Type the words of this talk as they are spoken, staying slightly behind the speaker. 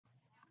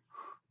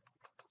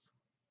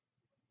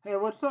Hey,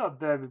 what's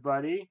up,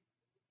 everybody?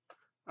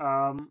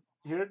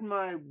 Here's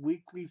my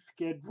weekly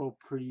schedule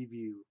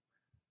preview.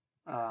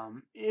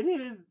 It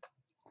is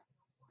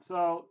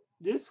so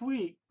this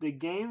week the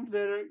game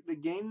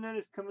that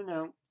is coming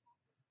out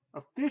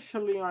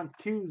officially on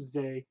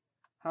Tuesday.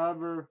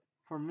 However,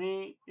 for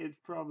me, it's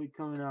probably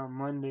coming out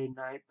Monday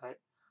night. But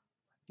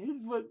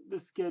here's what the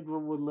schedule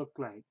would look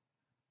like.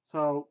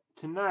 So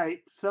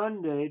tonight,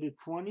 Sunday the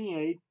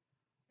 28th,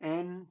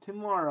 and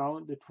tomorrow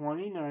the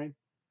 29th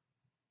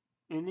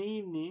in the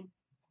evening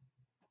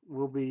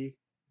will be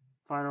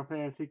Final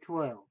Fantasy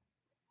 12.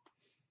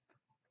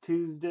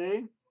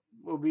 Tuesday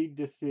will be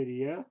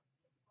Dissidia.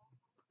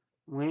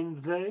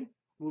 Wednesday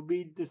will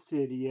be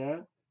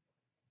Dissidia.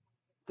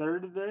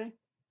 Thursday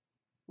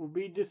will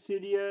be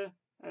Dissidia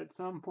at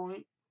some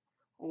point.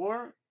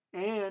 Or,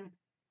 and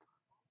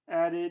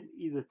added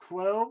either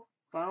 12,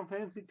 Final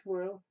Fantasy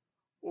 12,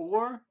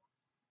 or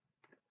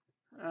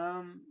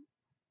um,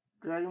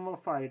 Dragon Ball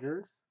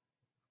Fighters.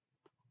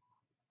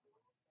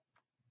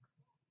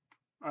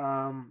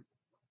 Um,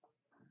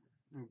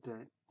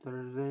 okay,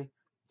 Thursday.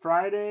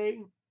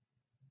 Friday,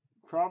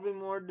 probably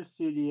more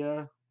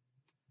Dissidia,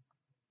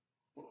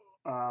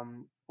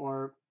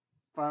 or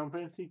Final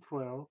Fantasy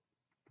 12.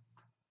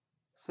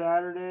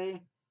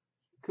 Saturday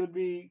could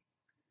be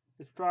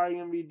It's probably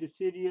going to be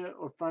Dissidia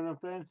or Final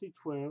Fantasy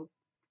 12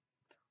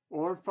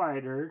 or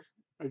Fighters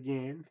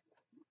again.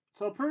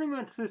 So pretty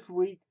much this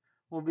week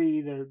will be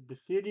either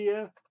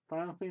Dissidia,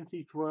 Final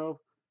Fantasy 12,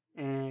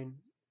 and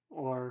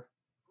or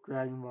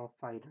Dragon Ball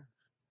Fighters.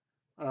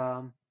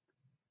 Um,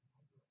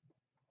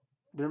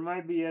 there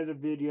might be other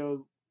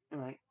videos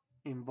like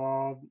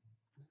involved,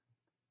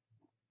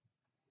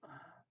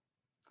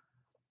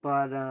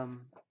 but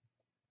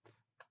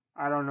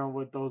I don't know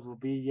what those will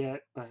be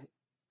yet. But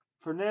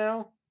for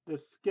now, the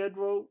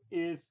schedule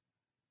is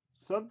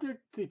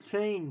subject to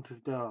change,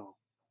 though.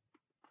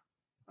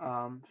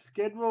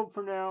 Schedule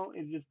for now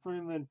is just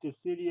pretty much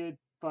Dissidia,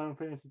 Final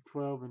Fantasy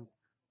 12, and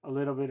a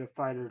little bit of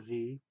Fighter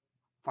Z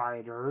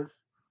fighters.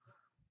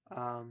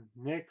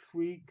 Next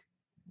week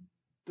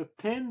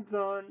depends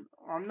on.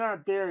 I'm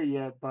not there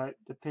yet, but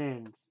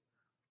depends.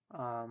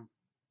 Um,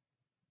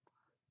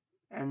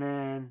 and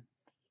then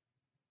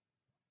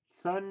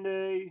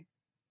Sunday,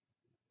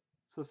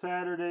 so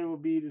Saturday will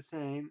be the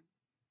same.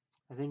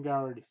 I think I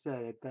already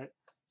said it, but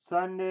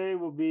Sunday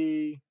will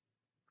be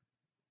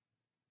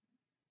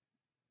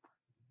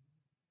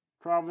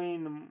probably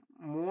in the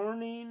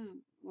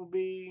morning will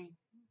be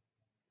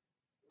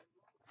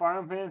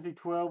Final Fantasy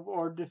 12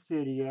 or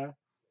Dissidia,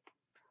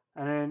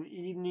 and then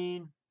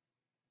evening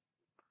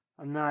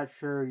I'm not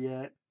sure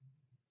yet.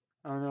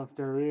 I don't know if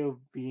there will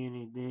be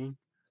anything.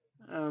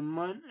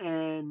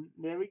 And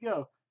there we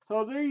go.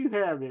 So there you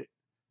have it.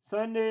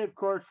 Sunday, of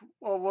course.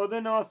 Well,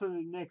 then also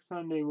the next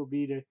Sunday will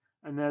be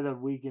another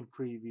weekend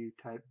preview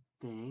type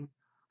thing,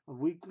 a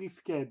weekly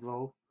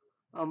schedule.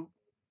 Um,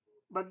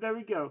 but there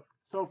we go.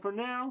 So for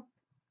now,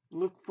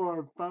 look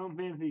for Final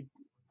Fantasy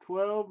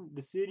 12,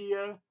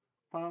 Dissidia,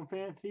 Final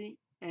Fantasy,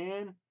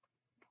 and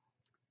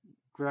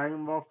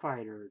Dragon Ball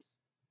Fighters.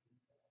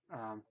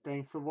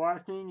 Thanks for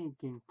watching. You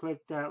can click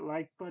that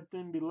like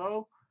button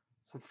below,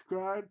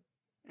 subscribe,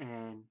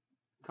 and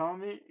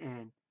comment,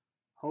 and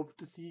hope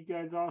to see you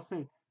guys all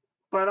soon.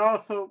 But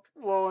also,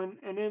 well,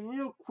 and then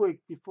real quick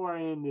before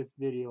I end this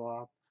video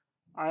off,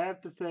 I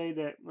have to say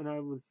that when I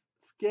was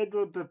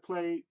scheduled to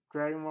play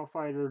Dragon Ball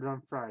Fighters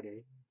on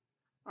Friday,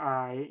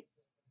 I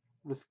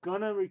was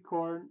gonna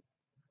record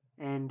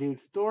and do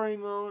story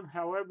mode.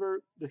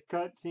 However, the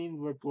cutscenes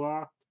were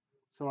blocked,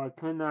 so I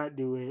could not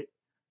do it.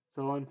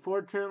 So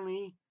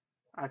unfortunately,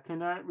 I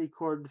cannot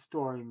record the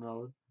story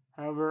mode.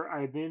 However,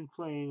 I've been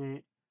playing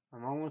it.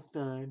 I'm almost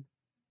done,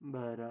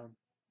 but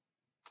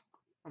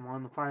I'm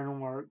on the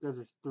final arc because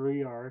there's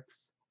 3 arcs.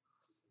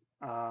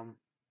 Um,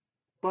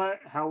 but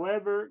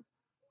however,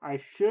 I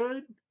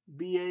should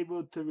be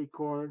able to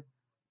record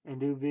and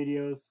do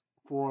videos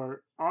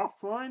for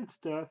offline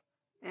stuff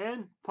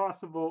and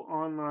possible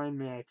online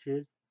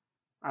matches.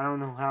 I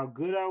don't know how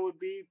good I would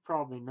be.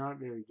 Probably not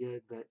very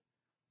good, but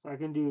so I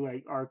can do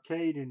like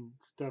arcade and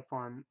stuff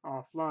on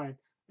offline,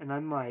 and I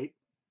might.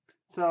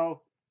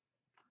 So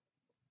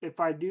if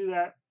I do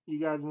that, you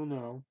guys will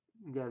know.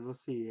 You guys will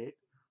see it.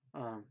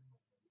 Um,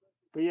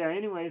 but yeah,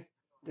 anyways,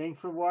 thanks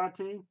for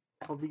watching.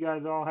 Hope you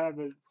guys all have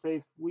a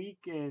safe week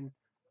and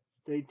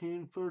stay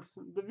tuned for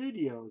the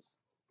videos.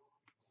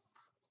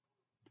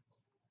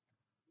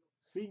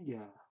 See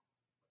ya.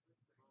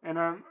 And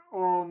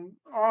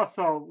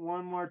also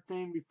one more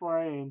thing before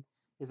I end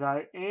is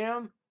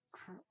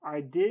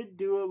I did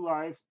do a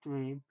live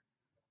stream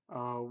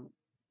uh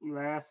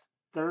last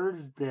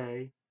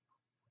Thursday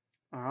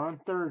or on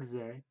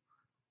Thursday.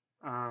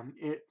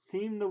 It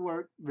seemed to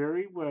work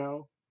very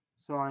well,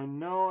 so I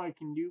know I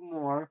can do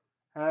more.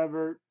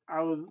 However,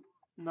 I was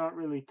not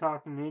really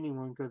talking to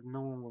anyone because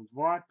no one was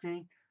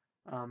watching.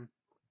 Um,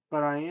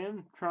 but I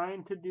am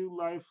trying to do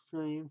live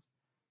streams,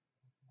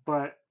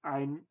 but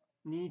I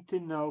need to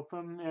know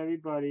from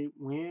everybody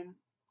when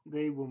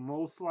they will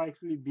most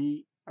likely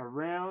be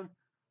around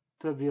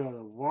to be able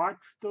to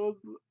watch those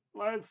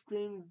live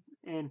streams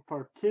and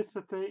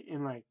participate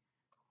in like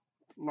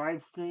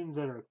live streams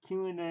that are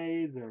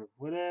Q&As or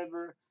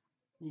whatever.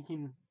 You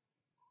can,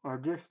 or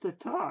just to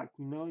talk,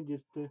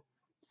 just to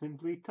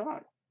simply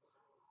talk.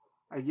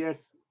 I guess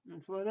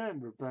it's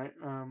whatever, but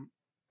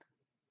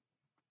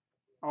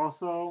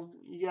also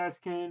you guys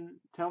can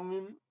tell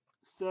me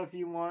stuff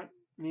you want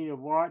me to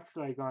watch,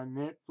 like on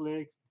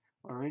Netflix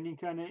or any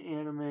kind of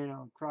anime, and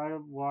I'll try to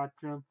watch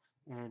them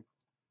and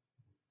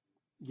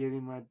give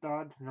you my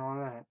thoughts and all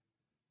that.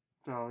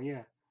 So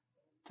yeah,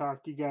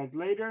 talk to you guys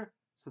later.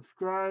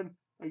 Subscribe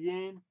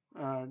again.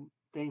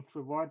 Thanks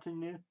for watching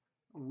this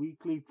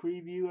weekly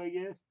preview, I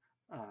guess.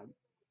 Uh,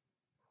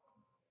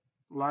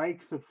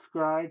 like,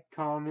 subscribe,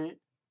 comment.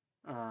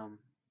 Um,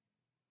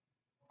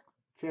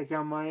 check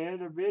out my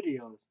other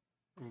videos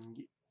and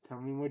tell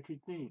me what you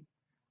think.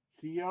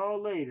 See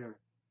y'all later.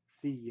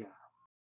 See ya.